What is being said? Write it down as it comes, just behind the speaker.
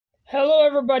Hello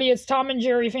everybody, it's Tom and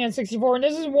Jerry Fan64, and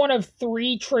this is one of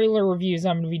 3 trailer reviews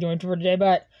I'm going to be doing for today,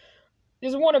 but this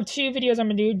is one of 2 videos I'm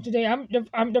going to do today.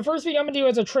 The first video I'm going to do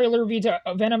is a trailer review to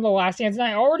Venom: The Last Dance, and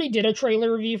I already did a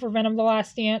trailer review for Venom: The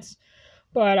Last Dance,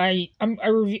 but I'm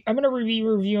going to be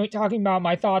reviewing, talking about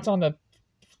my thoughts on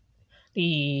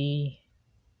the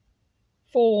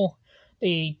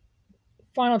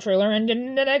final trailer, and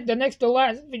then the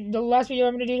last video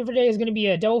I'm going to do for today is going to be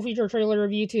a double feature trailer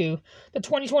review to the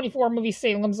 2024 movie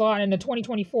Salem's Lot and the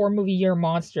 2024 movie Year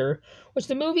Monster, which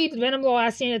the movie Venom: The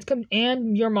Last Dance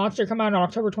and Year Monster come out on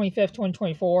October 25th,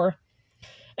 2024.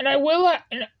 And I will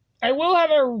have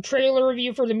a trailer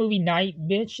review for the movie Night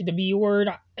Bitch, the B Word,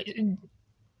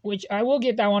 which I will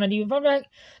get that one. And fun fact,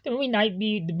 the movie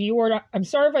the B Word, I'm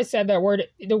sorry if I said that word,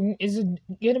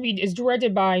 is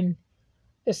directed by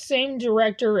the same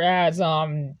director as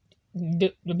the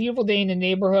Beautiful Day in the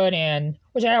Neighborhood, and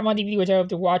which I have on DVD, which I hope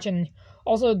to watch, and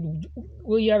also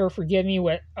Will You Ever Forgive Me,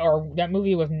 or that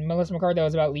movie with Melissa McCarthy that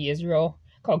was about Lee Israel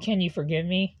called Can You Forgive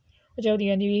Me, which I have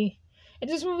on DVD. And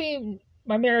this movie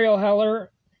by Mariel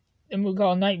Heller, a movie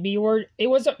called Night B Word. It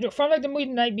was from the movie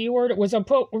Night B Word. It was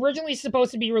originally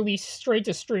supposed to be released straight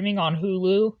to streaming on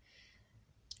Hulu,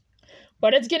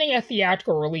 but it's getting a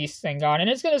theatrical release, thank God, and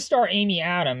it's going to star Amy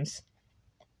Adams.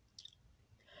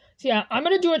 So yeah, I'm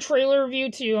going to do a trailer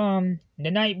review to The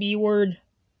Night B Word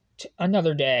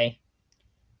another day.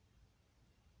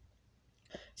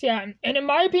 So yeah, and in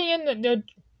my opinion, the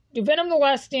Venom: The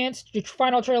Last Dance, the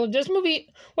final trailer, this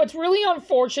movie, what's really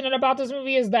unfortunate about this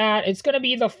movie is that it's going to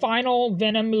be the final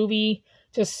Venom movie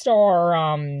to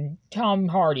star Tom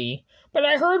Hardy. But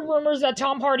I heard rumors that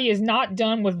Tom Hardy is not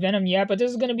done with Venom yet, but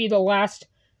this is going to be the last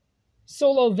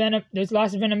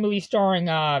Venom movie starring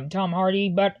Tom Hardy,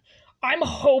 but I'm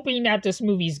hoping that this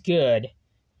movie's good,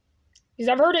 because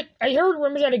I heard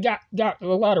rumors that it got a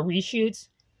lot of reshoots,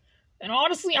 and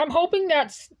honestly, I'm hoping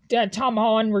that Tom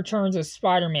Holland returns as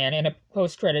Spider-Man in a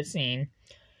post-credit scene.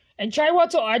 And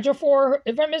Chiwetel Ejiofor,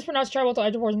 if I mispronounce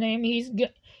Chiwetel Ejiofor's name, he is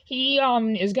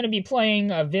going to be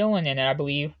playing a villain in it, I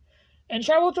believe. And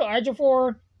Chiwetel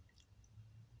Ejiofor,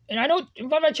 and I know, in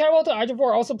fact, Chiwetel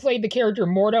Ejiofor also played the character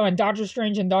Mordo in Doctor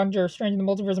Strange and Doctor Strange in the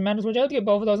Multiverse of Madness, which I hope to get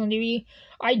both of those on DVD.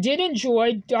 I did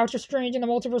enjoy Doctor Strange in the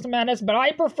Multiverse of Madness, but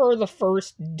I prefer the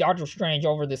first Doctor Strange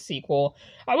over the sequel.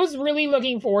 I was really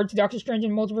looking forward to Doctor Strange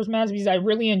in the Multiverse of Madness because I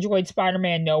really enjoyed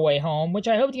Spider-Man No Way Home, which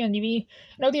I hope to get on DVD.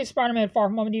 I hope to get Spider-Man Far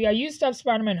From Home on DVD. I used to have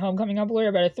Spider-Man Homecoming up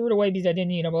earlier, but I threw it away because I didn't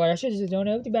need it. But I should just don't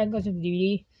have to back and the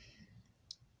DVD.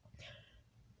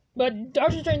 But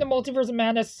Doctor Strange: The Multiverse of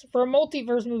Madness, for a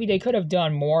multiverse movie, they could have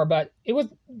done more, but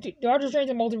Doctor Strange: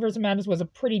 The Multiverse of Madness was a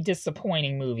pretty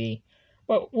disappointing movie.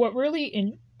 But what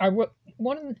really,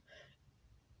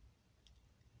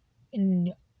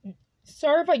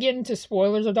 sorry if I get into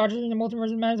spoilers of Doctor Strange: The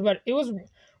Multiverse of Madness, but it was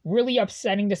really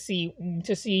upsetting to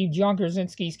see John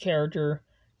Krasinski's character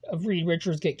of Reed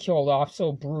Richards get killed off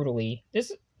so brutally.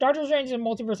 This Doctor Strange: The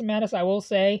Multiverse of Madness, I will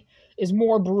say, is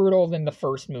more brutal than the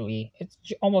first movie. It's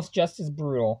almost just as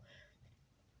brutal.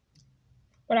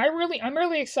 But I'm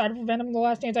really excited for Venom: The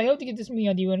Last Dance. I hope to get this movie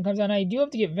on DVD when it comes out. And I do hope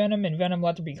to get Venom and Venom: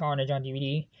 Let There Be Carnage on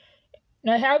DVD.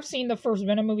 And I have seen the first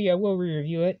Venom movie. I will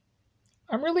re-review it.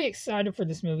 I'm really excited for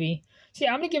this movie. See,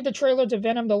 I'm going to give the trailer to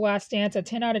Venom: The Last Dance a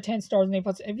 10 out of 10 stars and A+.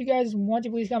 If you guys want to,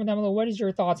 please comment down below. What is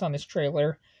your thoughts on this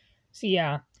trailer? So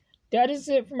yeah, that is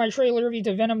it for my trailer review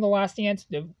to Venom: The Last Dance,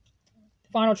 the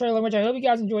final trailer, which I hope you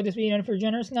guys enjoyed this video. And if you're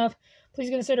generous enough, please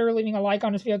consider leaving a like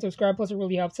on this video, subscribe, plus it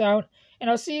really helps out. And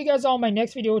I'll see you guys all in my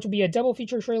next video, which will be a double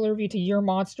feature trailer review to Year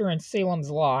Monster and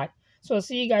Salem's Lot. So I'll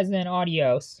see you guys then.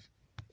 Adios.